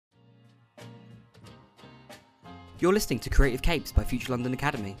You're listening to Creative Capes by Future London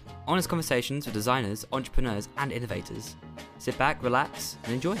Academy. Honest conversations with designers, entrepreneurs and innovators. Sit back, relax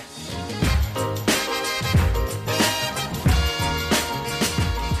and enjoy.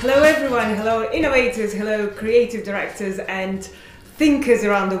 Hello everyone, hello innovators, hello creative directors and thinkers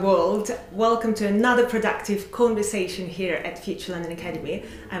around the world. Welcome to another productive conversation here at Future London Academy.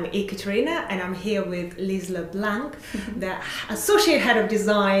 I'm Ekaterina and I'm here with Liz LeBlanc, the Associate Head of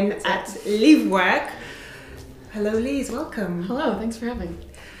Design at LiveWork. Hello Liz, welcome. Hello, thanks for having me.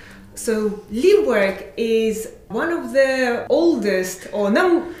 So LiveWork is one of the oldest, or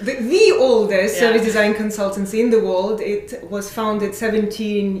the oldest service design consultancy in the world. It was founded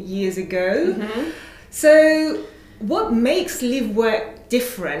 17 years ago. Mm-hmm. So what makes LiveWork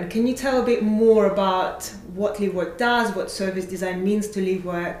different? Can you tell a bit more about what LiveWork does, what service design means to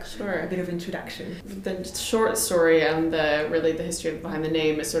LiveWork? Sure. A bit of introduction. The short story and the history behind the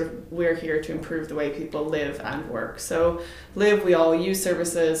name is sort of we're here to improve the way people live and work. So we all use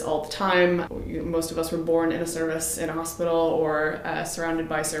services all the time. Most of us were born in a service in a hospital or surrounded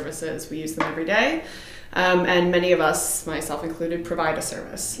by services. We use them every day. And many of us, myself included, provide a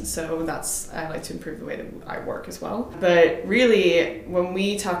service. So I like to improve the way that I work as well. But really, when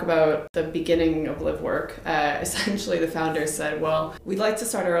we talk about the beginning of LiveWork, essentially the founders said, well, we'd like to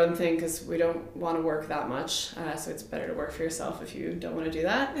start our own thing because we don't want to work that much. So it's better to work for yourself if you don't want to do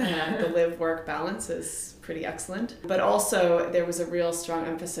that. The live-work balance is pretty excellent. But also there was a real strong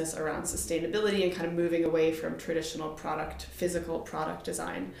emphasis around sustainability and kind of moving away from traditional physical product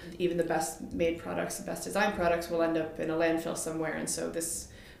design. Even the best made products, the best design products will end up in a landfill somewhere. And so this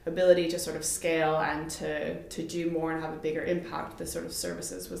ability to sort of scale and to do more and have a bigger impact, the sort of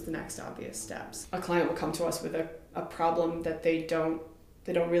services was the next obvious steps. A client will come to us with a problem that they don't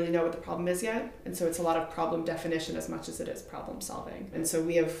really know what the problem is yet. And so it's a lot of problem definition as much as it is problem solving. And so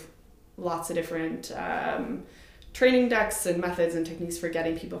we have lots of different training decks and methods and techniques for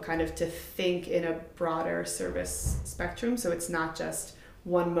getting people kind of to think in a broader service spectrum. So it's not just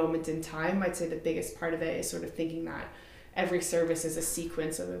one moment in time. I'd say the biggest part of it is sort of thinking that every service is a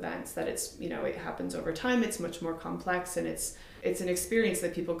sequence of events, that it's, it happens over time. It's much more complex, and it's an experience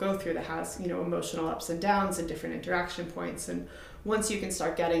that people go through that has, emotional ups and downs and different interaction points. And once you can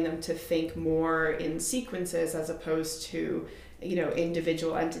start getting them to think more in sequences as opposed to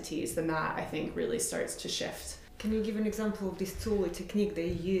individual entities, then that I think really starts to shift. Can you give an example of this tool or technique they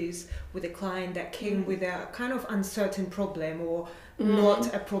use with a client that came with a kind of uncertain problem or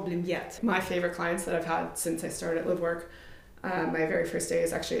not a problem yet? My favorite clients that I've had since I started at LiveWork, my very first day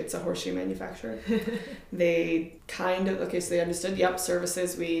it's a horseshoe manufacturer. They so they understood,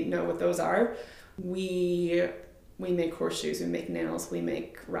 services, we know what those are. We make horseshoes, we make nails, we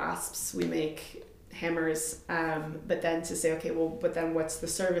make rasps, we make hammers, but then to say, but then what's the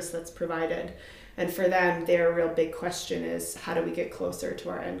service that's provided? And for them, their real big question is, how do we get closer to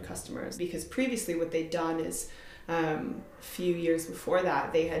our end customers? Because previously what they'd done is, a few years before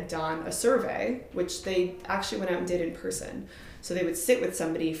that, they had done a survey, which they actually went out and did in person. So they would sit with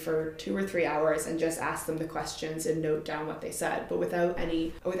somebody for 2 or 3 hours and just ask them the questions and note down what they said, but without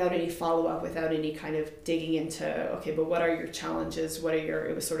any follow-up, without any kind of digging into, but what are your challenges?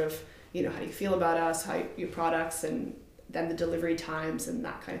 It was sort of, how do you feel about us, how your products, and then the delivery times and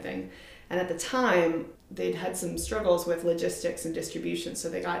that kind of thing. And at the time, they'd had some struggles with logistics and distribution, so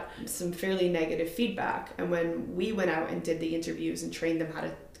they got some fairly negative feedback. And when we went out and did the interviews and trained them how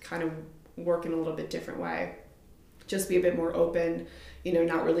to kind of work in a little bit different way, just be a bit more open,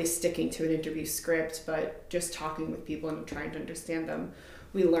 not really sticking to an interview script, but just talking with people and trying to understand them,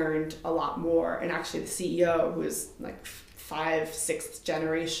 we learned a lot more. And actually the CEO, who is like 5th, 6th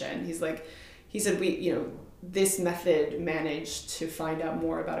generation, he said this method managed to find out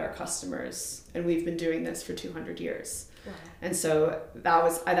more about our customers, and we've been doing this for 200 years. Wow. And so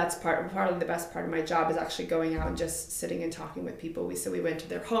that's part of the best part of my job, is actually going out and just sitting and talking with people. We went to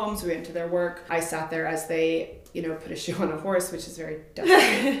their homes, we went to their work. I sat there as they put a shoe on a horse, which is very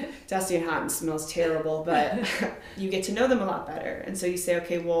dusty and hot and smells terrible, but you get to know them a lot better. And so you say,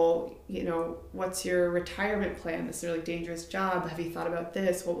 what's your retirement plan? This is a really dangerous job. Have you thought about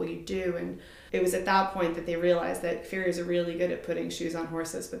this? What will you do? And it was at that point that they realized that farriers are really good at putting shoes on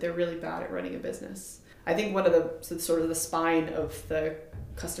horses, but they're really bad at running a business. I think one of the spine of the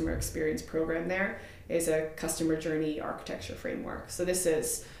customer experience program there is a customer journey architecture framework. So this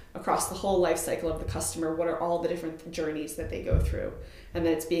is across the whole life cycle of the customer, what are all the different journeys that they go through? And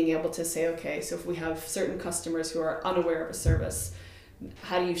then it's being able to say, so if we have certain customers who are unaware of a service,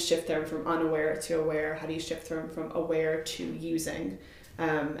 how do you shift them from unaware to aware? How do you shift them from aware to using?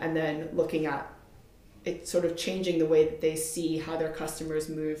 And then looking at it, sort of changing the way that they see how their customers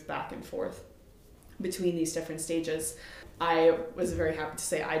move back and forth. between these different stages. I was very happy to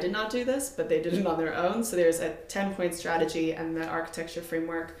say I did not do this, but they did it on their own. So there's a 10-point strategy and the architecture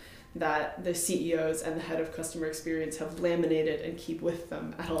framework that the CEOs and the head of customer experience have laminated and keep with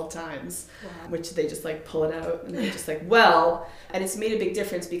them at all times. Wow. Which they just like pull it out and they're just like, well, and it's made a big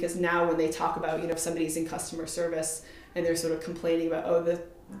difference because now when they talk about, you know, if somebody's in customer service and they're sort of complaining about, oh,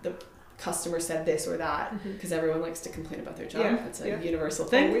 the customer said this or that, because everyone likes to complain about their job. Yeah, it's a universal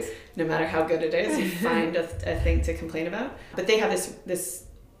thing. Always. No matter how good it is, you find a thing to complain about. But they have this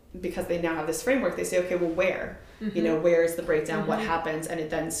because they now have this framework, they say, okay, well, where? You know, where is the breakdown? What happens? And it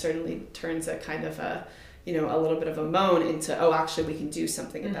then certainly turns a kind of a, you know, a little bit of a moan into, oh, actually, we can do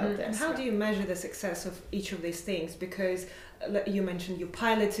something about this. And how do you measure the success of each of these things? Because you mentioned you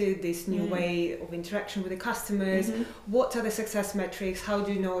piloted this new way of interaction with the customers. What are the success metrics? How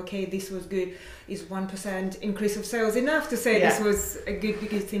do you know, okay, this was good? Is 1% increase of sales enough to say this was a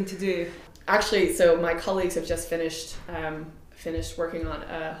good thing to do? Actually, so my colleagues have just finished working on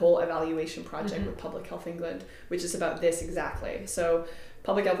a whole evaluation project with Public Health England, which is about this exactly. So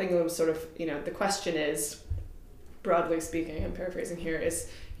Public Health England was sort of, you know, the question is, broadly speaking, I'm paraphrasing here, is,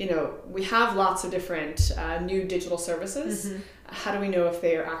 you know, we have lots of different new digital services. How do we know if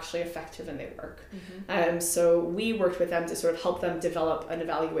they are actually effective and they work? So we worked with them to sort of help them develop an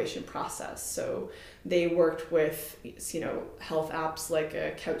evaluation process. So they worked with, you know, health apps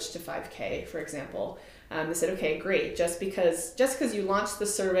like Couch to 5K, for example. They said, okay, great. Just because you launched the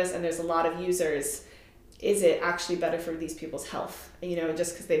service and there's a lot of users, is it actually better for these people's health? And, you know,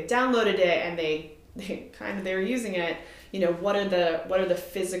 just because they've downloaded it and they're using it, you know, what are the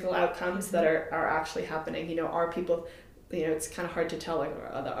physical outcomes that are actually happening? You know, are people, you know, it's kind of hard to tell, like,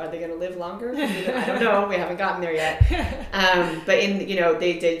 are they going to live longer? I don't know. We haven't gotten there yet. But you know,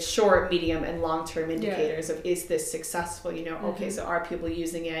 they did short, medium, and long-term indicators of, is this successful? You know, okay, so are people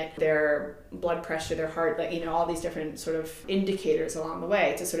using it? Their blood pressure, their heart, like, you know, all these different sort of indicators along the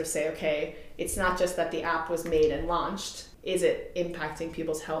way to sort of say, okay, it's not just that the app was made and launched. Is it impacting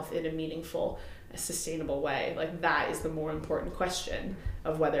people's health in a meaningful, a sustainable way? Like, that is the more important question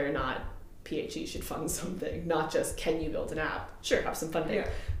of whether or not PHE should fund something, not just can you build an app? Sure, have some funding.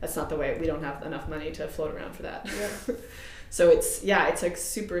 That's not the way. We don't have enough money to float around for that. So it's like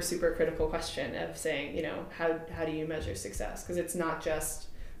super, super critical question of saying, you know, how do you measure success? Because it's not just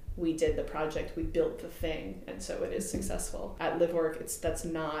we did the project, we built the thing, and so it is successful. At LiveWork, that's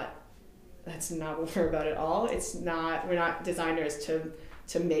not what we're about at all. We're not designers to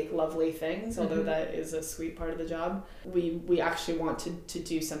make lovely things, although that is a sweet part of the job. We actually want to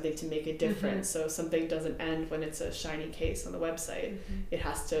do something to make a difference. So something doesn't end when it's a shiny case on the website. It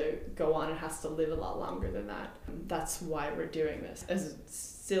has to go on, it has to live a lot longer than that. That's why we're doing this. As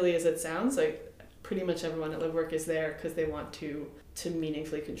silly as it sounds, like, pretty much everyone at LiveWork is there because they want to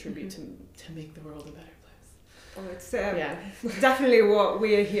meaningfully contribute to make the world a better place. Oh, it's definitely what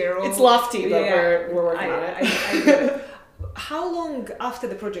we're here. It's lofty, but we're working on it. How long after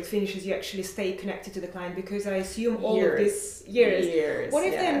the project finishes you actually stay connected to the client? Because I assume all years. of this years. What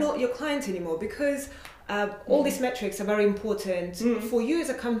if they're not your clients anymore? Because all these metrics are very important for you as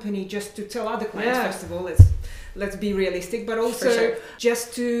a company, just to tell other clients, first of all, let's be realistic, but also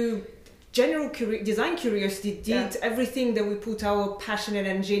just to general design curiosity, did everything that we put our passion and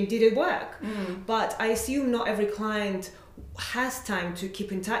energy in, did it work? But I assume not every client has time to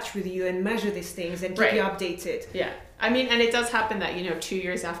keep in touch with you and measure these things and keep you updated. I mean, and it does happen that, you know, 2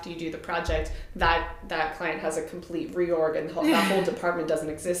 years after you do the project, that client has a complete reorg and that whole department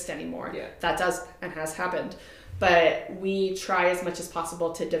doesn't exist anymore. That does and has happened. But we try as much as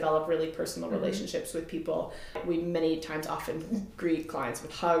possible to develop really personal relationships with people. We many times often greet clients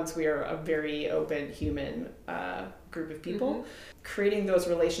with hugs. We are a very open, human group of people. Creating those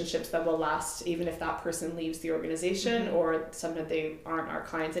relationships that will last even if that person leaves the organization or sometimes they aren't our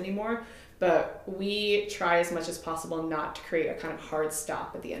clients anymore. But we try as much as possible not to create a kind of hard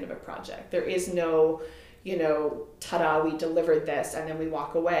stop at the end of a project. There is no, you know, ta-da, we delivered this and then we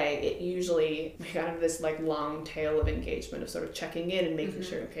walk away. It usually kind of this like long tail of engagement of sort of checking in and making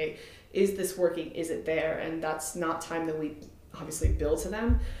sure, okay, is this working? Is it there? And that's not time that we obviously bill to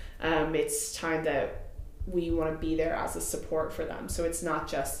them. It's time that we want to be there as a support for them. So it's not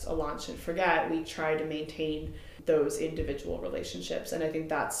just a launch and forget. We try to maintain those individual relationships. And I think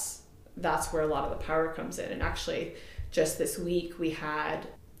that's where a lot of the power comes in. And actually, just this week, we had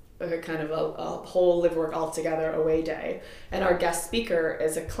a kind of a whole LiveWork All Together away day. And our guest speaker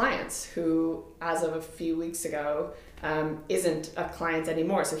is a client who, as of a few weeks ago, isn't a client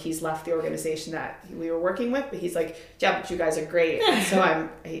anymore. So he's left the organization that we were working with, but he's like, yeah, but you guys are great. And so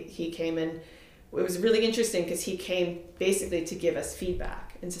he came in. It was really interesting because he came basically to give us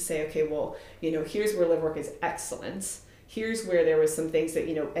feedback. and to say, okay, well, here's where LiveWork is excellent. Here's where there was some things that,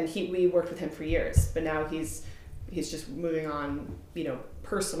 and we worked with him for years, but now he's just moving on,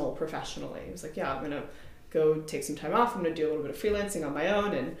 personal, professionally. He was like, yeah, I'm going to go take some time off. I'm going to do a little bit of freelancing on my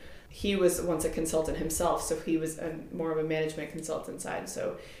own. And he was once a consultant himself, so he was more of a management consultant side.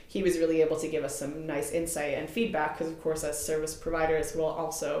 So he was really able to give us some nice insight and feedback, because of course as service providers, we'll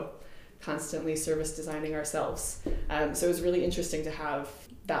also constantly service designing ourselves. So it was really interesting to have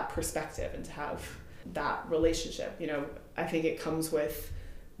that perspective and to have that relationship. I think it comes with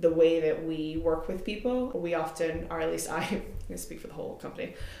the way that we work with people. We often, or at least I'm going to speak for the whole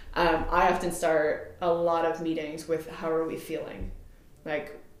company, I often start a lot of meetings with how are we feeling?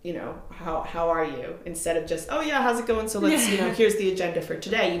 Like, how are you? Instead of just, oh yeah, how's it going? So let's, here's the agenda for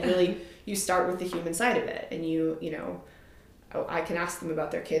today. You start with the human side of it, and I can ask them about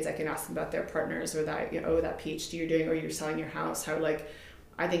their kids. I can ask them about their partners, or that, that PhD you're doing, or you're selling your house.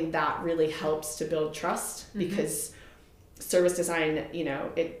 I think that really helps to build trust, because service design,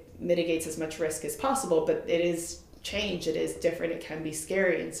 it mitigates as much risk as possible, but it is change. It is different. It can be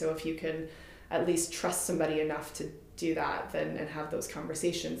scary. And so if you can at least trust somebody enough to do that and have those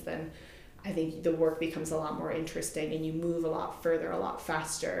conversations, then I think the work becomes a lot more interesting, and you move a lot further, a lot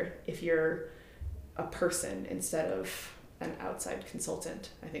faster if you're a person instead of an outside consultant.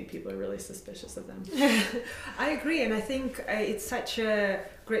 I think people are really suspicious of them. I agree, and I think it's such a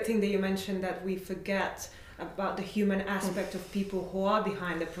great thing that you mentioned that we forget about the human aspect of people who are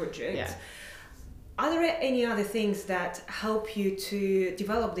behind the project. Yeah. Are there any other things that help you to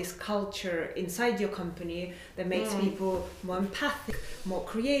develop this culture inside your company that makes people more empathic, more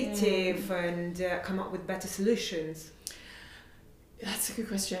creative, and come up with better solutions? That's a good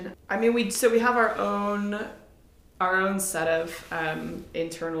question. I mean, we have our own set of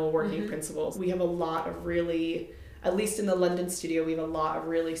internal working principles. We have a lot of really, at least in the London studio, we have a lot of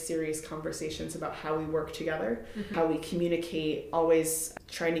really serious conversations about how we work together, how we communicate, always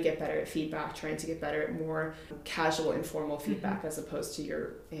trying to get better at feedback, trying to get better at more casual, informal feedback as opposed to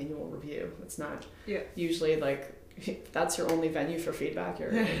your annual review. It's not usually like, if that's your only venue for feedback, you're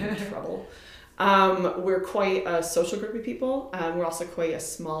in trouble. We're quite a social group of people. We're also quite a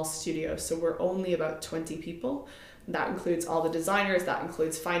small studio, so we're only about 20 people. That includes all the designers, that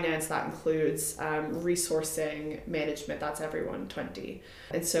includes finance, that includes resourcing, management, that's everyone, 20.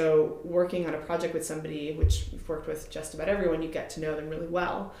 And so working on a project with somebody, which we've worked with just about everyone, you get to know them really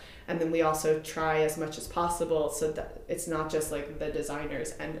well. And then we also try as much as possible so that it's not just like the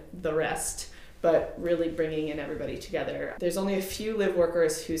designers and the rest, but really bringing in everybody together. There's only a few live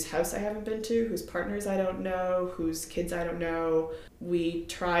workers whose house I haven't been to, whose partners I don't know, whose kids I don't know. We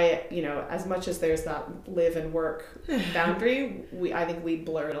try, as much as there's that live and work boundary, I think we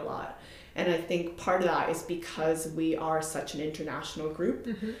blur it a lot. And I think part of that is because we are such an international group.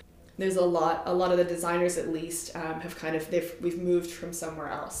 There's a lot of the designers at least we've moved from somewhere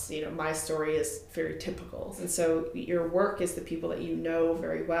else. My story is very typical. And so your work is the people that you know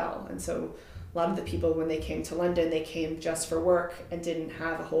very well. And so a lot of the people, when they came to London, they came just for work and didn't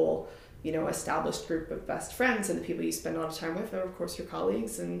have a whole, established group of best friends. And the people you spend a lot of time with are, of course, your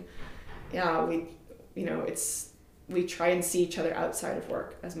colleagues. And yeah, we try and see each other outside of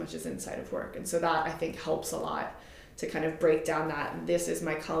work as much as inside of work. And so that, I think, helps a lot to kind of break down that this is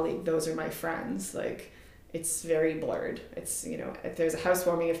my colleague, those are my friends. Like, it's very blurred. It's, if there's a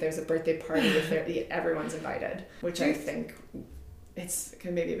housewarming, if there's a birthday party, everyone's invited, which I think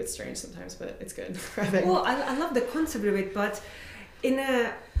can maybe a bit strange sometimes, but it's good. Well, I love the concept of it, but in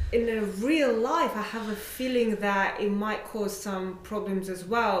a real life, I have a feeling that it might cause some problems as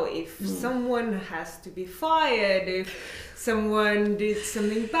well. If someone has to be fired, if someone did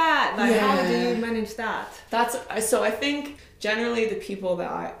something bad, how do you manage that? So I think generally the people that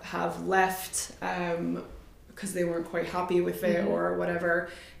I have left because they weren't quite happy with it or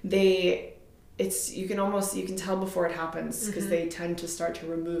whatever, you can tell before it happens, because they tend to start to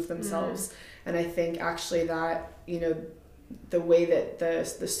remove themselves. And I think actually that, the way that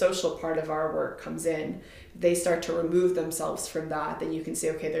the social part of our work comes in, they start to remove themselves from that, then you can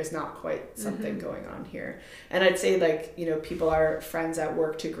say, okay, there's not quite something going on here. And I'd say people are friends at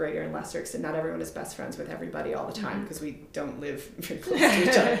work to greater and lesser extent. Not everyone is best friends with everybody all the time, because we don't live very close to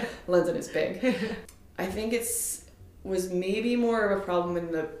each other. London is big. I think was maybe more of a problem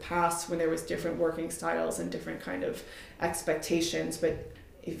in the past when there was different working styles and different kind of expectations. But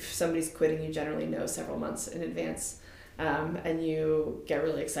if somebody's quitting, you generally know several months in advance. And you get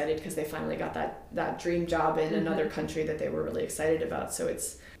really excited because they finally got that dream job in another country that they were really excited about. So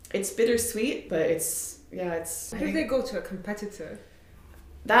it's bittersweet, but it's. What if they go to a competitor?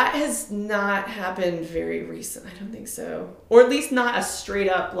 That has not happened very recent. I don't think so. Or at least not a straight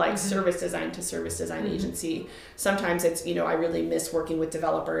up like service design to service design agency. Sometimes it's, I really miss working with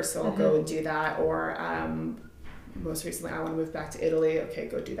developers, so I'll go and do that. Or most recently, I want to move back to Italy. Okay,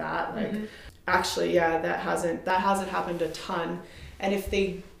 go do that. Like, actually, yeah, that hasn't happened a ton. And if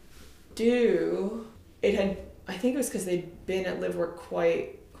they do, I think it was because they'd been at LiveWork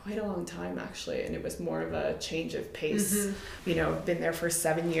quite a long time, actually, and it was more of a change of pace. Been there for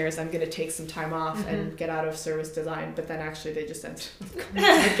 7 years, I'm going to take some time off and get out of service design, but then actually they just ended up going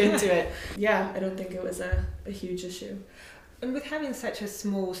back into it. Yeah, I don't think it was a huge issue. And with having such a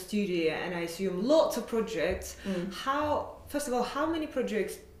small studio, and I assume lots of projects, first of all, how many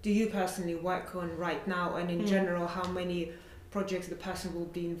projects do you personally work on right now, and in general, how many projects the person will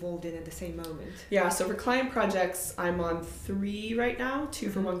be involved in at the same moment? Yeah, so for client projects, I'm on 3 right now, 2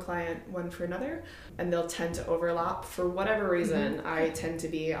 for one client, 1 for another, and they'll tend to overlap. For whatever reason, I tend to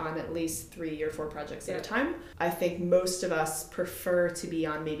be on at least 3 or 4 projects at a time. I think most of us prefer to be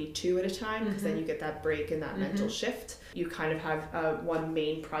on maybe 2 at a time, because then you get that break and that mental shift. You kind of have one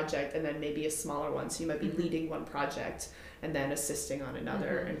main project and then maybe a smaller one, so you might be leading one project and then assisting on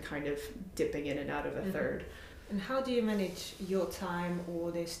another and kind of dipping in and out of a third. And how do you manage your time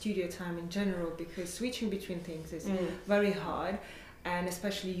or the studio time in general? Because switching between things is very hard, and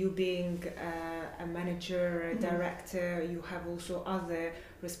especially you being a manager, a director, you have also other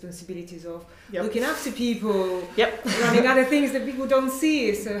responsibilities of looking after people, running other things that people don't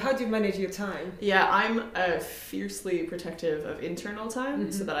see. So how do you manage your time? Yeah, I'm fiercely protective of internal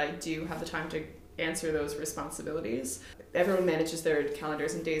time so that I do have the time to answer those responsibilities. Everyone manages their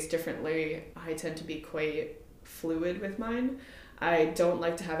calendars and days differently. I tend to be quite fluid with mine. I don't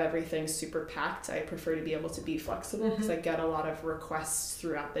like to have everything super packed. I prefer to be able to be flexible because I get a lot of requests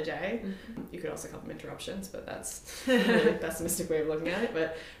throughout the day. You could also call them interruptions, but that's a really pessimistic way of looking at it.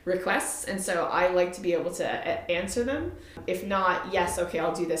 But requests, and so I like to be able to answer them. If not, yes, okay,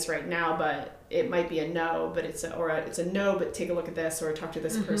 I'll do this right now, but it might be a no, but it's a no, but take a look at this or talk to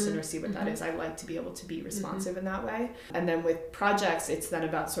this person or see what that is. I like to be able to be responsive in that way. And then with projects, it's then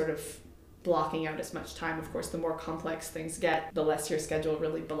about sort of blocking out as much time. Of course, the more complex things get, the less your schedule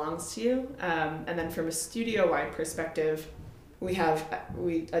really belongs to you. And then from a studio-wide perspective, we have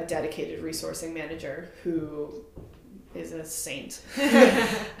a dedicated resourcing manager who is a saint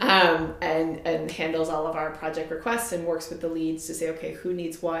and handles all of our project requests and works with the leads to say, okay, who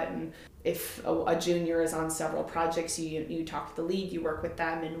needs what? And if a junior is on several projects, you talk to the lead, you work with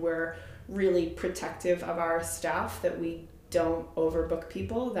them, and we're really protective of our staff that we don't overbook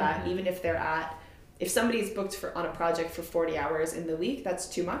people, that even if if somebody's booked on a project for 40 hours in the week, that's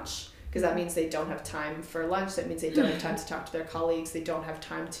too much, because that means they don't have time for lunch, that means they don't have time to talk to their colleagues, they don't have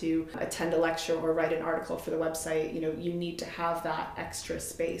time to attend a lecture or write an article for the website. You need to have that extra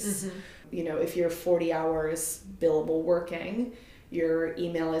space. If you're 40 hours billable working, your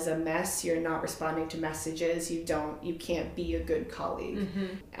email is a mess, you're not responding to messages, you can't be a good colleague.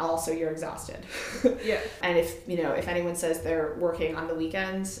 Also, you're exhausted. And if anyone says they're working on the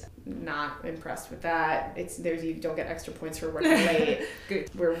weekends, not impressed with that. You don't get extra points for working late.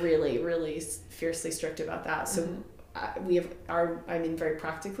 Good. We're really, really fiercely strict about that. So we have very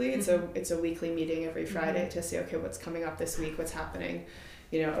practically, it's a weekly meeting every Friday to say, okay, what's coming up this week, what's happening.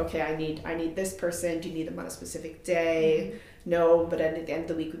 Okay, I need this person. Do you need them on a specific day? No, but at the end of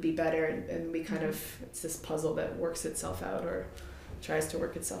the week would be better. And we kind of, it's this puzzle that works itself out, or tries to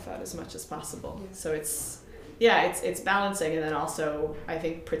work itself out as much as possible. So it's balancing, and then also I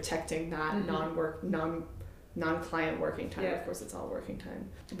think protecting that non-client working time. Of course, it's all working time.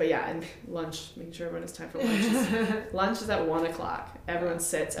 But and lunch, making sure everyone has time for lunch. Lunch is at 1:00. Everyone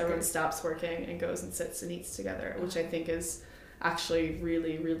sits, everyone stops working and goes and sits and eats together, which I think is actually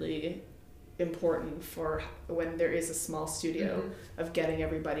really, really important for when there is a small studio, of getting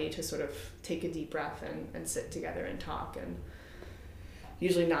everybody to sort of take a deep breath and sit together and talk, and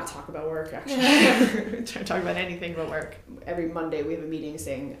usually not talk about work, actually. Try to talk about anything but work. Every Monday we have a meeting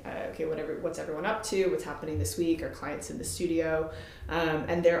saying, okay, what's everyone up to, what's happening this week, our clients in the studio,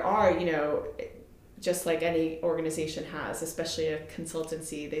 and there are, just like any organization has, especially a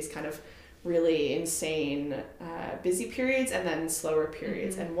consultancy, these kind of really insane busy periods and then slower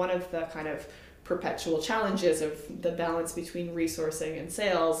periods. And one of the kind of perpetual challenges of the balance between resourcing and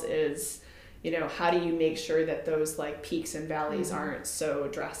sales is, how do you make sure that those like peaks and valleys aren't so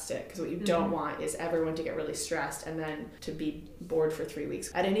drastic? Because what you don't want is everyone to get really stressed and then to be bored for 3 weeks.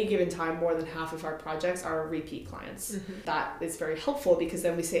 At any given time, more than half of our projects are repeat clients. That is very helpful, because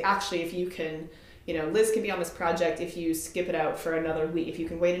then we say, actually, if you can Liz can be on this project if you skip it out for another week. If you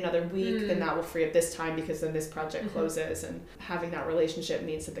can wait another week, then that will free up this time because then this project closes. And having that relationship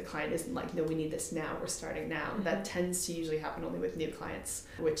means that the client isn't like, no, we need this now, we're starting now. That tends to usually happen only with new clients,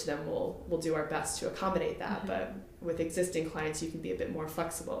 which then we'll do our best to accommodate that. But with existing clients, you can be a bit more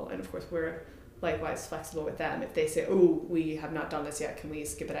flexible. And of course, we're likewise flexible with them. If they say, oh, we have not done this yet, can we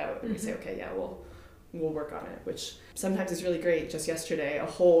skip it out? And we say, okay, yeah, we'll work on it, which sometimes is really great. Just yesterday, a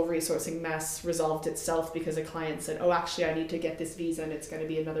whole resourcing mess resolved itself because a client said, oh, actually, I need to get this visa and it's going to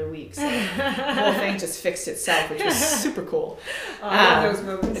be another week. So the whole thing just fixed itself, which was super cool. Those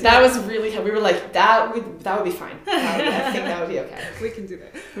moments. That was really, we were like, that would be fine. I think that would be okay. We can do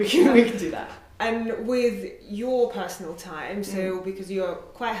that. We can do that. And with your personal time, so because you're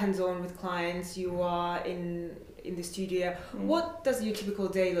quite hands-on with clients, you are in the studio, what does your typical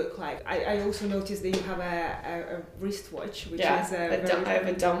day look like? I also noticed that you have a wristwatch, which is I have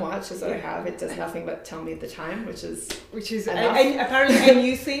a dumb watch is what I have. It does nothing but tell me the time, which is and apparently a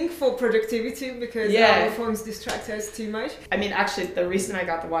new thing for productivity because our phones distract us too much. I mean, actually, the reason I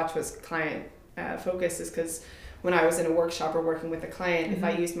got the watch was client focus, is because when I was in a workshop or working with a client, if I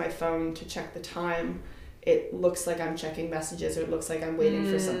used my phone to check the time, it looks like I'm checking messages, or it looks like I'm waiting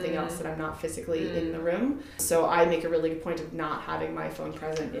for something else that I'm not physically in the room. So I make a really good point of not having my phone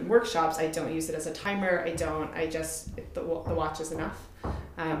present in workshops. I don't use it as a timer. The watch is enough.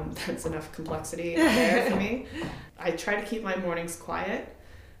 That's enough complexity there for me. I try to keep my mornings quiet.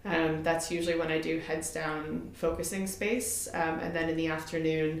 That's usually when I do heads down focusing space, and then in the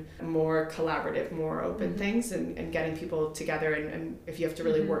afternoon more collaborative, more open things, and getting people together, and if you have to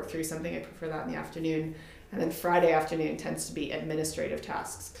really work through something, I prefer that in the afternoon. And then Friday afternoon tends to be administrative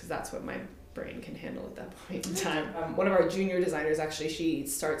tasks, because that's what my brain can handle at that point in time. One of our junior designers, actually, she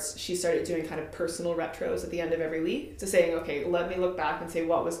started doing kind of personal retros at the end of every week, to saying, okay, let me look back and say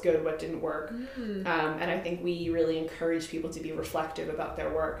what was good, what didn't work. And I think we really encourage people to be reflective about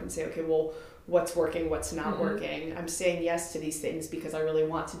their work and say, okay, well, what's working, what's not working. I'm saying yes to these things because I really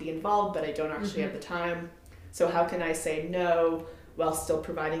want to be involved, but I don't actually have the time. So how can I say no while still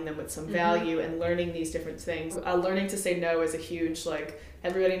providing them with some value, and learning these different things? Learning to say no is a huge,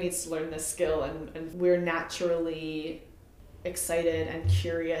 everybody needs to learn this skill, and we're naturally excited and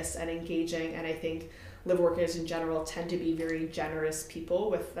curious and engaging, and I think live workers in general tend to be very generous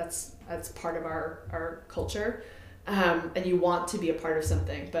people. That's part of our culture, and you want to be a part of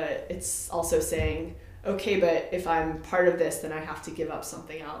something, but it's also saying, okay, but if I'm part of this, then I have to give up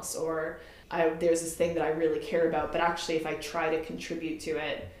something else, or there's this thing that I really care about, but actually if I try to contribute to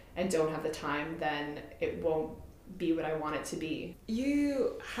it and don't have the time, then it won't be what I want it to be.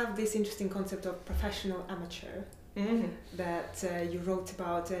 You have this interesting concept of professional amateur that you wrote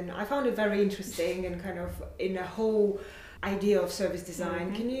about, and I found it very interesting and kind of in a whole idea of service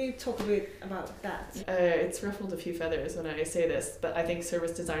design. Can you talk a bit about that? It's ruffled a few feathers when I say this, but I think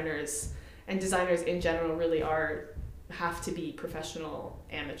service designers and designers in general really have to be professional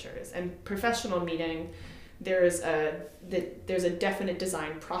amateurs. And professional meaning there's a definite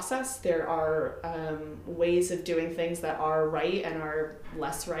design process. There are ways of doing things that are right and are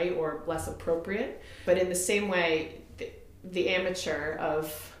less right or less appropriate. But in the same way, the amateur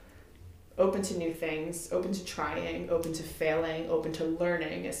of open to new things, open to trying, open to failing, open to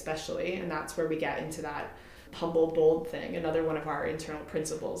learning especially, and that's where we get into that humble, bold thing. Another one of our internal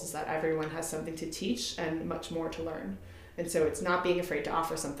principles is that everyone has something to teach and much more to learn. And so it's not being afraid to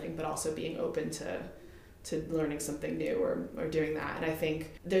offer something, but also being open to learning something new or doing that. And I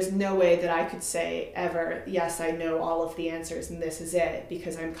think there's no way that I could say ever, yes, I know all of the answers and this is it,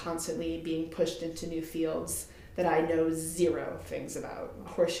 because I'm constantly being pushed into new fields that I know zero things about.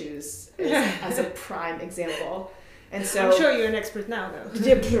 Horseshoes as a prime example. And so I'm sure you're an expert now, though.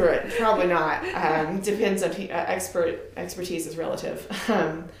 Probably not. Depends on expertise is relative.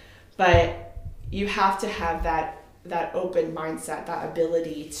 But you have to have that open mindset, that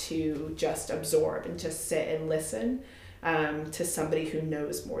ability to just absorb and just sit and listen to somebody who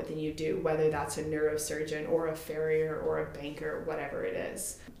knows more than you do, whether that's a neurosurgeon or a farrier or a banker, whatever it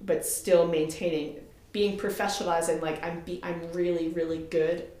is. But still being professionalized and I'm really, really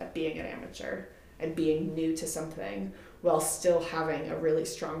good at being an amateur and being new to something, while still having a really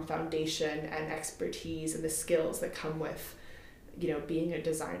strong foundation and expertise and the skills that come with, being a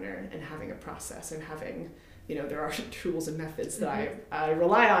designer and having a process and having, there are tools and methods that I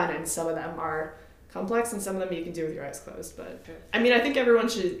rely on, and some of them are complex and some of them you can do with your eyes closed. But I mean, I think everyone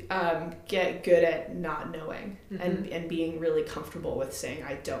should get good at not knowing and being really comfortable with saying,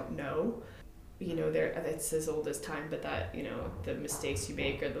 I don't know. it's as old as time, but that, the mistakes you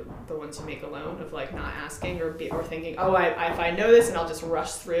make are the ones you make alone, of like not asking or thinking, oh, if I know this and I'll just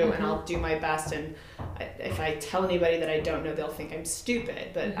rush through and I'll do my best, and if I tell anybody that I don't know, they'll think I'm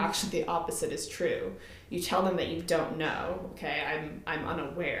stupid. But actually the opposite is true. You tell them that you don't know, okay, I'm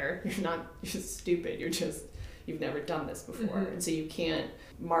unaware. You're just stupid. You've never done this before. And so you can't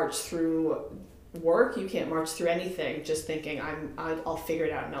march through work, you can't march through anything just thinking I'll figure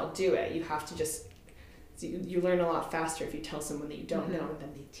it out and I'll do it. You have to just, you learn a lot faster if you tell someone that you don't know and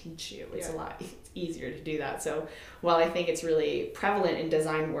then they teach you. It's it's easier to do that. So while I think it's really prevalent in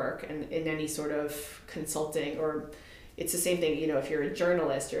design work and in any sort of consulting, or it's the same thing, if you're a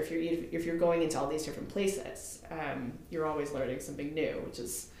journalist, or if you're going into all these different places, you're always learning something new, which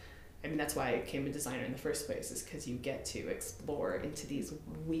is, that's why I became a designer in the first place, is because you get to explore into these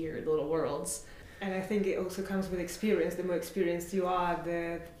weird little worlds. And I think it also comes with experience. The more experienced you are,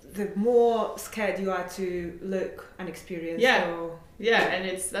 the more scared you are to look and experience.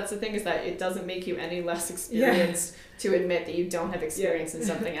 And that's the thing, is that it doesn't make you any less experienced to admit that you don't have experience in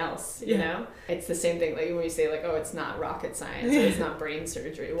something else. You know, it's the same thing. Like when you say like, oh, it's not rocket science, or it's not brain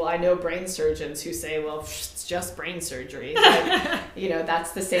surgery. Well, I know brain surgeons who say, well, it's just brain surgery. But,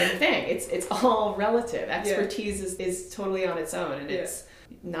 that's the same thing. It's all relative. Expertise is totally on its own, and it's.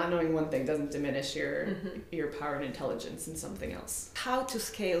 Not knowing one thing doesn't diminish your power and intelligence in something else. How to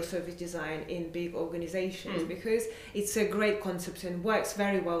scale service design in big organizations, because it's a great concept and works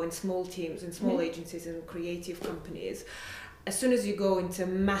very well in small teams and small agencies and creative companies. As soon as you go into a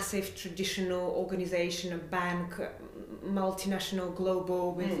massive traditional organization, a bank, multinational,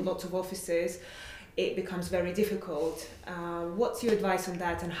 global, with lots of offices, it becomes very difficult. What's your advice on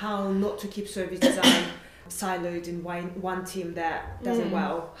that, and how not to keep service design siloed in one team that does it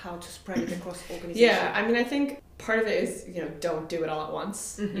well, how to spread it across organizations? I think part of it is, don't do it all at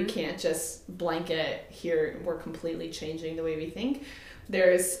once. You can't just blanket, here we're completely changing the way we think.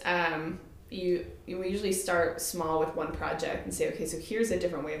 There's we usually start small with one project and say, okay, so here's a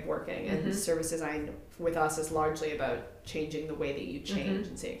different way of working, and service design with us is largely about changing the way that you change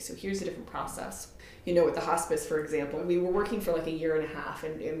and saying, so here's a different process. With the hospice, for example, we were working for like a year and a half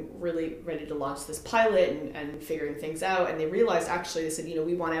and really ready to launch this pilot and figuring things out. And they realized, actually, they said,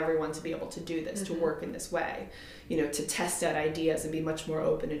 we want everyone to be able to do this, to work in this way, to test out ideas and be much more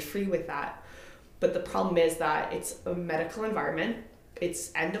open and free with that. But the problem is that it's a medical environment,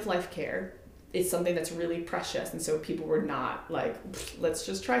 it's end-of-life care, it's something that's really precious. And so people were not like, let's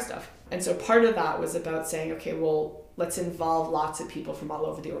just try stuff. And so part of that was about saying, okay, well, let's involve lots of people from all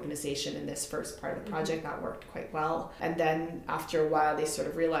over the organization in this first part of the project. That worked quite well. And then after a while, they sort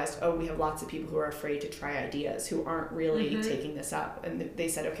of realized, oh, we have lots of people who are afraid to try ideas, who aren't really taking this up. And they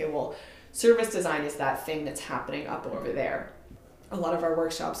said, okay, well, service design is that thing that's happening up over there. A lot of our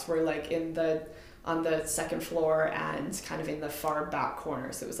workshops were like on the second floor and kind of in the far back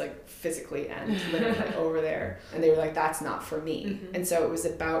corner. So it was like physically and literally like over there. And they were like, that's not for me. And so it was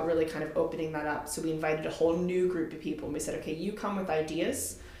about really kind of opening that up. So we invited a whole new group of people, and we said, okay, you come with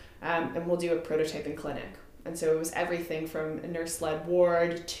ideas and we'll do a prototyping clinic. And so it was everything from a nurse-led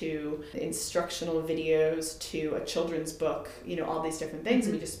ward to instructional videos to a children's book, all these different things.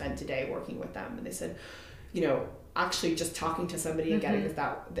 And we just spent a day working with them. And they said, actually just talking to somebody and getting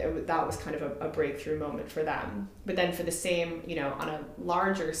that was kind of a breakthrough moment for them. But then for the same, on a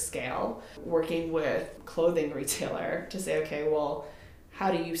larger scale, working with clothing retailer to say, okay, well,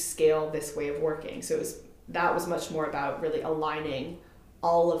 how do you scale this way of working? So that was much more about really aligning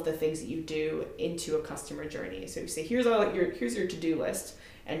all of the things that you do into a customer journey. So you say, here's your to-do list,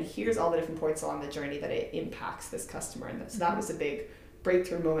 and here's all the different points along the journey that it impacts this customer. And so that was a big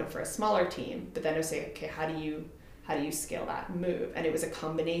breakthrough moment for a smaller team. But then I would say, okay, how do you scale that move? And it was a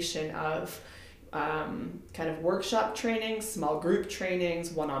combination of kind of workshop trainings, small group trainings,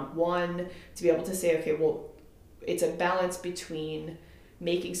 one-on-one, to be able to say, okay, well, it's a balance between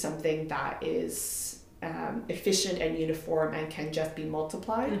making something that is efficient and uniform and can just be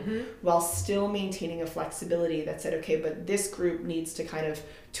multiplied, while still maintaining a flexibility that said, okay, but this group needs to kind of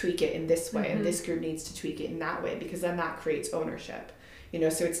tweak it in this way, and this group needs to tweak it in that way, because then that creates ownership.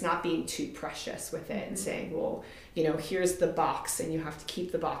 So it's not being too precious with it and saying, well, here's the box and you have to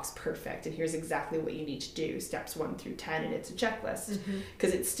keep the box perfect, and here's exactly what you need to do, steps 1 through 10, and it's a checklist,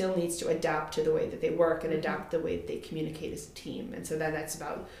 because it still needs to adapt to the way that they work and adapt the way that they communicate as a team. And so then that's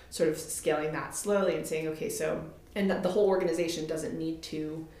about sort of scaling that slowly and saying, okay, so, and the whole organization doesn't need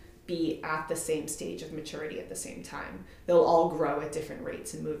to be at the same stage of maturity at the same time. They'll all grow at different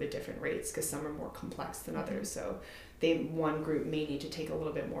rates and move at different rates, because some are more complex than others. So one group may need to take a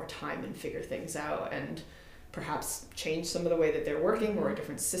little bit more time and figure things out, and perhaps change some of the way that they're working, or a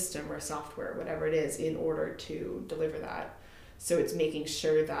different system or software, whatever it is, in order to deliver that. So it's making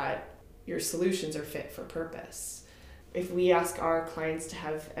sure that your solutions are fit for purpose. If we ask our clients to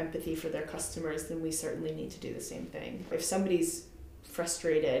have empathy for their customers, then we certainly need to do the same thing. If somebody's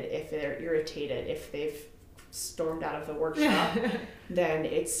frustrated, if they're irritated, if they've stormed out of the workshop, then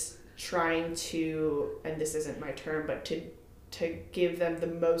it's trying to, and this isn't my term, but to give them the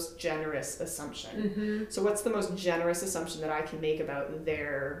most generous assumption. So what's the most generous assumption that I can make about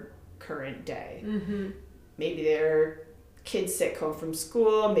their current day? Maybe their kids sick home from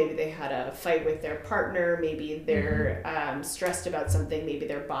school, maybe they had a fight with their partner, maybe they're stressed about something, maybe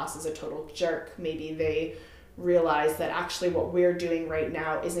their boss is a total jerk, maybe they realize that actually what we're doing right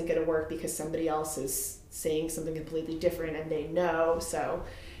now isn't going to work because somebody else is saying something completely different and they know. So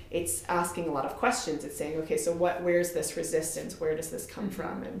it's asking a lot of questions. It's saying, okay, so where's this resistance? Where does this come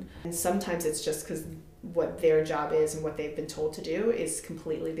from? And sometimes it's just because what their job is and what they've been told to do is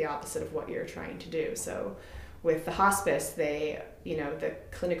completely the opposite of what you're trying to do. So with the hospice, they, the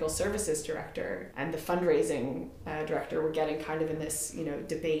clinical services director and the fundraising director were getting kind of in this,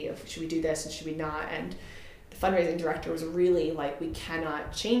 debate of should we do this and should we not? And the fundraising director was really like, we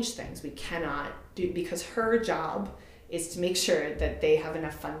cannot change things. We cannot do, because her job is to make sure that they have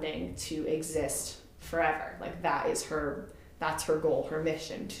enough funding to exist forever. Like that's her goal, her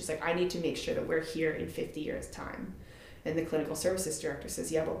mission. She's like, I need to make sure that we're here in 50 years' time. And the clinical services director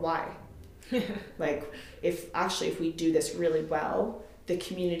says, yeah, but why? Like, if we do this really well, the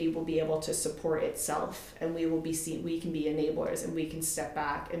community will be able to support itself, and we can be enablers, and we can step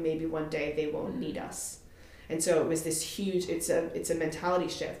back, and maybe one day they won't need us. And so it was this huge, it's a mentality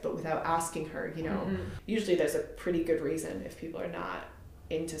shift, but without asking her, usually there's a pretty good reason if people are not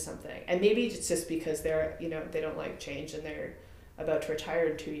into something. And maybe it's just because they're, they don't like change and they're about to retire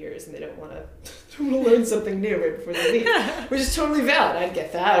in 2 years and they don't want to learn something new right before they leave, which is totally valid. I'd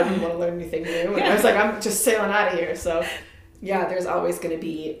get that. I wouldn't want to learn anything new. And I was like, I'm just sailing out of here. So yeah, there's always going to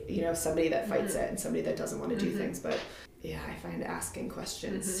be, somebody that fights it and somebody that doesn't want to do things. But yeah, I find asking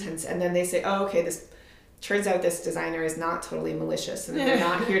questions and then they say, oh, okay, turns out this designer is not totally malicious and they're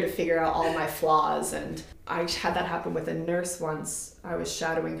not here to figure out all my flaws. And I had that happen with a nurse once. I was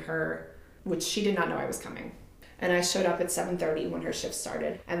shadowing her, which she did not know I was coming. And I showed up at 7:30 when her shift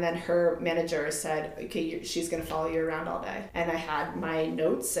started. And then her manager said, okay, she's going to follow you around all day. And I had my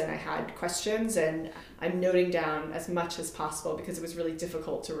notes and I had questions and I'm noting down as much as possible because it was really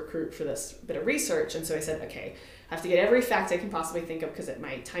difficult to recruit for this bit of research. And so I said, okay, I have to get every fact I can possibly think of because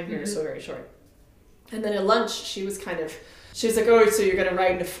my time here is so very short. And then at lunch, she was like, oh, so you're going to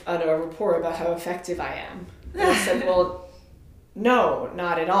write a report about how effective I am. And I said, well, no,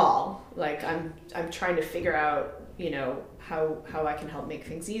 not at all. Like, I'm trying to figure out, how I can help make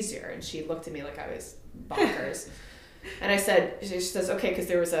things easier. And she looked at me like I was bonkers. And I said, she says, okay, because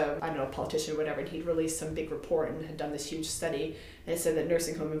there was a politician or whatever, and he'd released some big report and had done this huge study. And it said that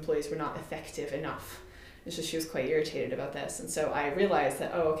nursing home employees were not effective enough. And so she was quite irritated about this. And so I realized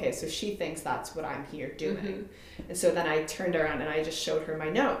that, oh, okay, so she thinks that's what I'm here doing. And so then I turned around and I just showed her my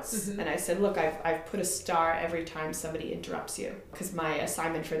notes. And I said, look, I've put a star every time somebody interrupts you. Because my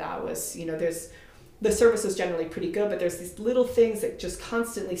assignment for that was, the service is generally pretty good, but there's these little things that just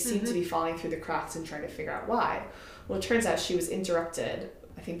constantly seem to be falling through the cracks and trying to figure out why. Well, it turns out she was interrupted,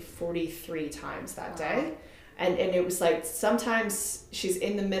 I think 43 times that day. And it was like, sometimes she's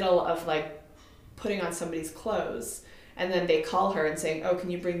in the middle of like, putting on somebody's clothes and then they call her and saying, oh, can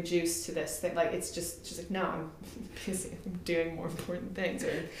you bring juice to this thing? Like, it's just, she's like, no, I'm busy. I'm doing more important things,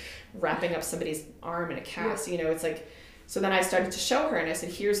 or wrapping up somebody's arm in a cast. It's like, so then I started to show her and I said,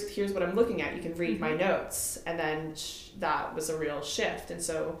 here's what I'm looking at. You can read my notes. And then that was a real shift. And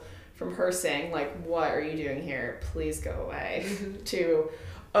so from her saying like, what are you doing here? Please go away to,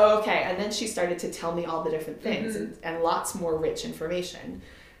 oh, okay. And then she started to tell me all the different things and lots more rich information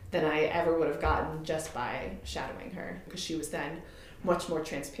than I ever would have gotten just by shadowing her, because she was then much more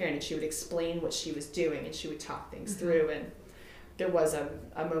transparent and she would explain what she was doing and she would talk things through. And there was a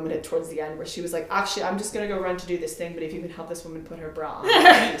moment towards the end where she was like, actually, I'm just going to go run to do this thing, but if you can help this woman put her bra on,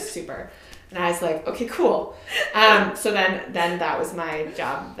 that was super. And I was like, okay, cool. So then that was my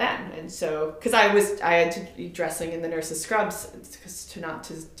job then. And so, because I had to be dressing in the nurse's scrubs not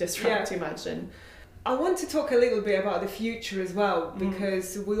to disrupt too much. And I want to talk a little bit about the future as well,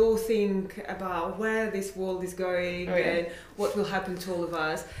 because we all think about where this world is going and what will happen to all of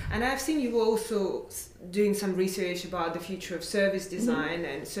us. And I've seen you also doing some research about the future of service design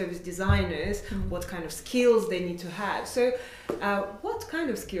and service designers, what kind of skills they need to have. So what kind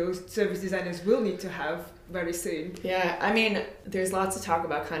of skills service designers will need to have very soon. Yeah, I mean, there's lots to talk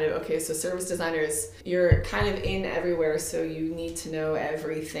about kind of, okay, so service designers, you're kind of in everywhere, so you need to know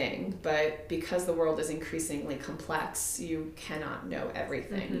everything. But because the world is increasingly complex, you cannot know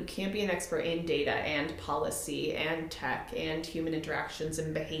everything. You can't be an expert in data and policy and tech and human interactions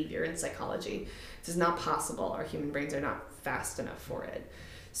and behavior and psychology. This is not possible. Our human brains are not fast enough for it.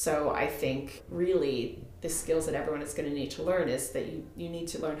 So I think really the skills that everyone is going to need to learn is that you need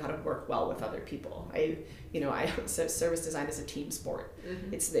to learn how to work well with other people. I so service design is a team sport.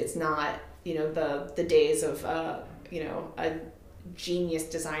 It's not, the days of a genius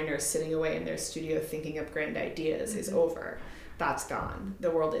designer sitting away in their studio thinking up grand ideas is over. That's gone.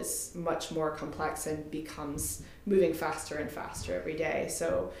 The world is much more complex and becomes moving faster and faster every day.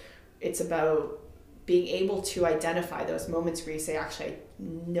 So it's about being able to identify those moments where you say, actually, I have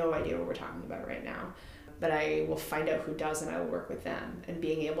no idea what we're talking about right now, but I will find out who does and I will work with them, and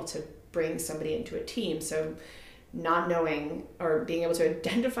being able to bring somebody into a team. So not knowing, or being able to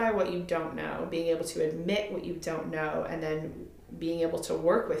identify what you don't know, being able to admit what you don't know, and then being able to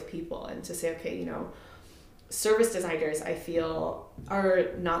work with people and to say, okay, service designers, I feel, are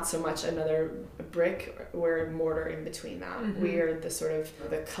not so much another brick or mortar in between that. We are the sort of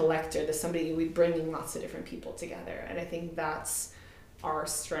the collector, we bringing lots of different people together. And I think that's our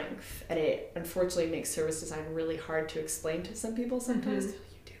strength. And it unfortunately makes service design really hard to explain to some people sometimes.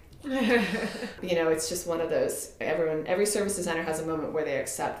 It's just one of those, every service designer has a moment where they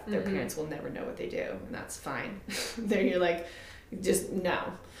accept their parents will never know what they do, and that's fine. Then you're like, just no.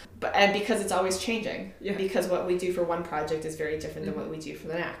 And because it's always changing, because what we do for one project is very different than what we do for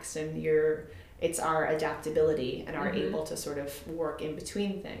the next, and it's our adaptability and our able to sort of work in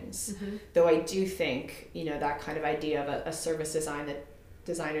between things. Though I do think, that kind of idea of a service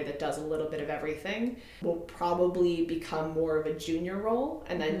designer that does a little bit of everything will probably become more of a junior role,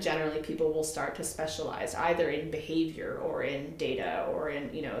 and then generally people will start to specialize either in behavior or in data or in,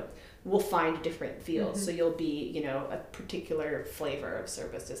 we'll find different fields. So you'll be, a particular flavor of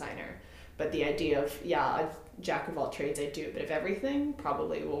service designer. But the idea of, a jack of all trades, I do a bit of everything,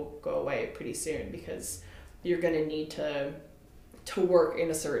 probably will go away pretty soon, because you're going to need to work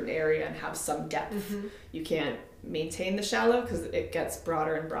in a certain area and have some depth. You can't maintain the shallow because it gets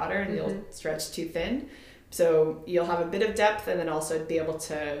broader and broader and you'll stretch too thin. So you'll have a bit of depth, and then also be able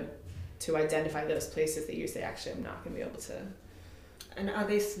to identify those places that you say, actually, I'm not going to be able to. And are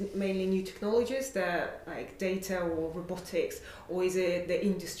these mainly new technologies that like data or robotics, or is it the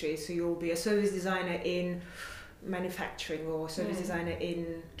industry? So you'll be a service designer in manufacturing or service designer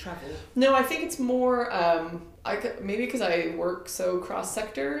in travel? No, I think it's more maybe because I work so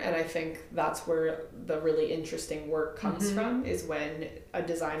cross-sector, and I think that's where the really interesting work comes from, is when a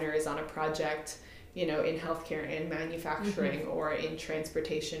designer is on a project, in healthcare and manufacturing or in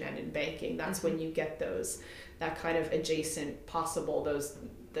transportation and in banking. That's when you get that kind of adjacent possible,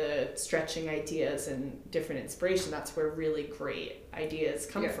 the stretching ideas and different inspiration. That's where really great ideas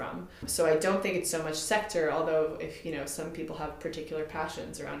come from. So I don't think it's so much sector, although if, some people have particular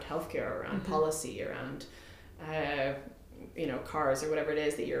passions around healthcare, around policy, around, cars or whatever it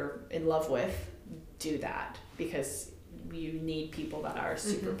is that you're in love with, do that, because you need people that are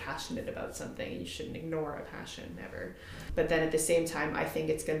super passionate about something. You shouldn't ignore a passion, never. But then at the same time, I think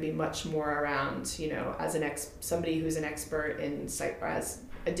it's going to be much more around, as somebody who's an expert in or has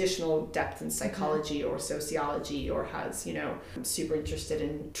additional depth in psychology or sociology, or has, super interested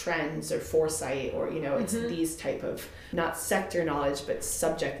in trends or foresight, or, it's these type of, not sector knowledge, but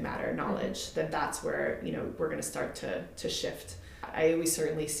subject matter knowledge, that's where, we're going to start to shift. We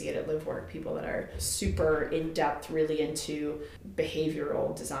certainly see it at LiveWork, people that are super in-depth, really into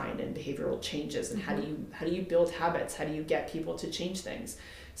behavioral design and behavioral changes, and how do you build habits? How do you get people to change things?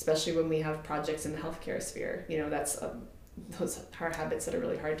 Especially when we have projects in the healthcare sphere, those are habits that are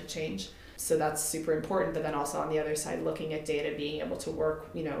really hard to change. So that's super important. But then also on the other side, looking at data, being able to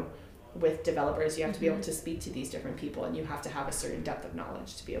work, with developers, you have to be able to speak to these different people, and you have to have a certain depth of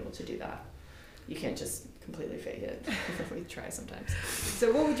knowledge to be able to do that. You can't just completely fake it. We try sometimes.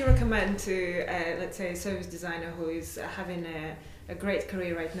 So what would you recommend to, let's say, a service designer who is having a great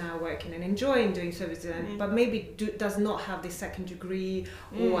career right now, working and enjoying doing service design, but maybe does not have the second degree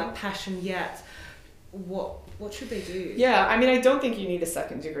or a passion yet? What should they do? Yeah, I mean, I don't think you need a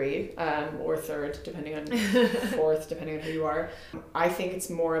second degree, or third, fourth, depending on who you are. I think it's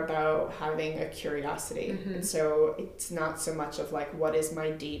more about having a curiosity. And so it's not so much of like, what is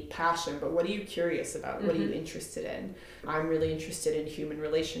my deep passion, but what are you curious about? What are you interested in? I'm really interested in human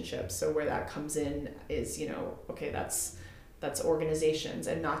relationships. So where that comes in is, okay, that's that's organizations,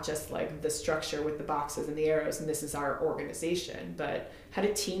 and not just like the structure with the boxes and the arrows and this is our organization, but how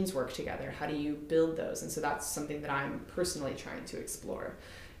do teams work together? How do you build those? And so that's something that I'm personally trying to explore.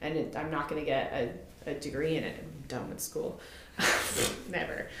 And I'm not going to get a degree in it. I'm done with school.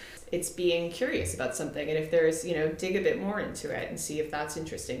 Never. It's being curious about something, and if there's, you know, dig a bit more into it and see if that's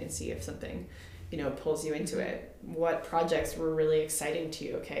interesting and see if something, you know, pulls you into it. What projects were really exciting to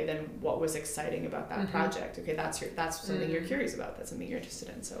you? Okay, then what was exciting about that project? Okay, that's something you're curious about. That's something you're interested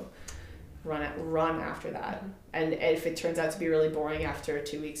in. So run after that. And if it turns out to be really boring after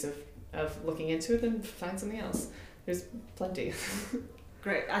 2 weeks of looking into it, then find something else. There's plenty.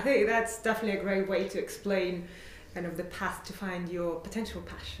 Great. I think that's definitely a great way to explain kind of the path to find your potential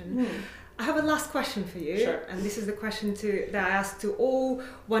passion. I have a last question for you. Sure. And this is the question that I ask to all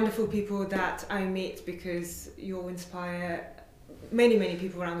wonderful people that I meet, because you'll inspire many, many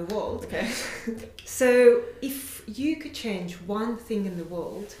people around the world. Okay. So if you could change one thing in the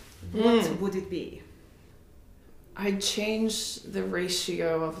world, what would it be? I'd change the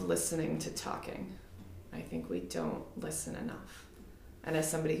ratio of listening to talking. I think we don't listen enough. And as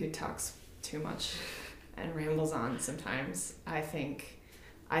somebody who talks too much and rambles on sometimes, I think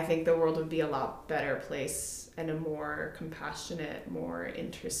the world would be a lot better place, and a more compassionate, more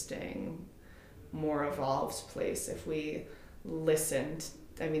interesting, more evolved place if we listened.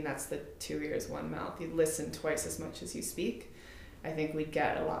 I mean, that's the 2 ears, 1 mouth. You listen twice as much as you speak. I think we'd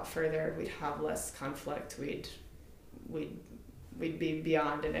get a lot further. We'd have less conflict. We'd be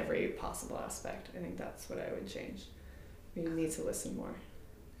beyond in every possible aspect. I think that's what I would change. We need to listen more.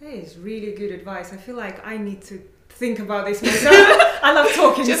 That is really good advice. I feel like I need to think about this myself. I love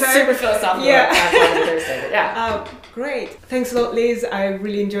talking. Just so super philosophical. Yeah. Great. Thanks a lot, Liz. I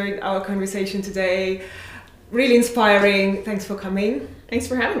really enjoyed our conversation today. Really inspiring. Thanks for coming. Thanks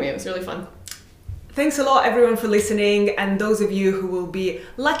for having me. It was really fun. Thanks a lot, everyone, for listening, and those of you who will be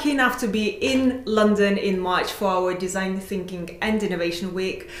lucky enough to be in London in March for our Design Thinking and Innovation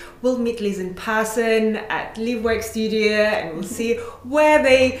Week. We'll meet Liz in person at LiveWork Studio, and we'll see where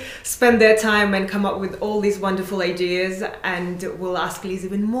they spend their time and come up with all these wonderful ideas, and we'll ask Liz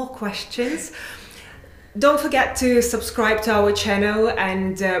even more questions. Don't forget to subscribe to our channel,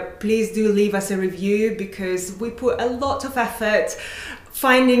 and please do leave us a review, because we put a lot of effort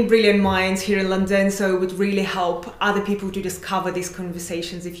finding brilliant minds here in London, so it would really help other people to discover these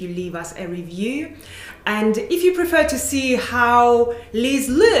conversations if you leave us a review. And if you prefer to see how Liz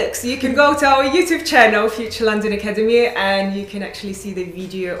looks, you can go to our YouTube channel, Future London Academy, and you can actually see the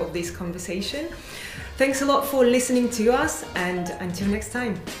video of this conversation. Thanks a lot for listening to us, and until next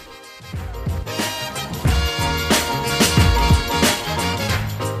time.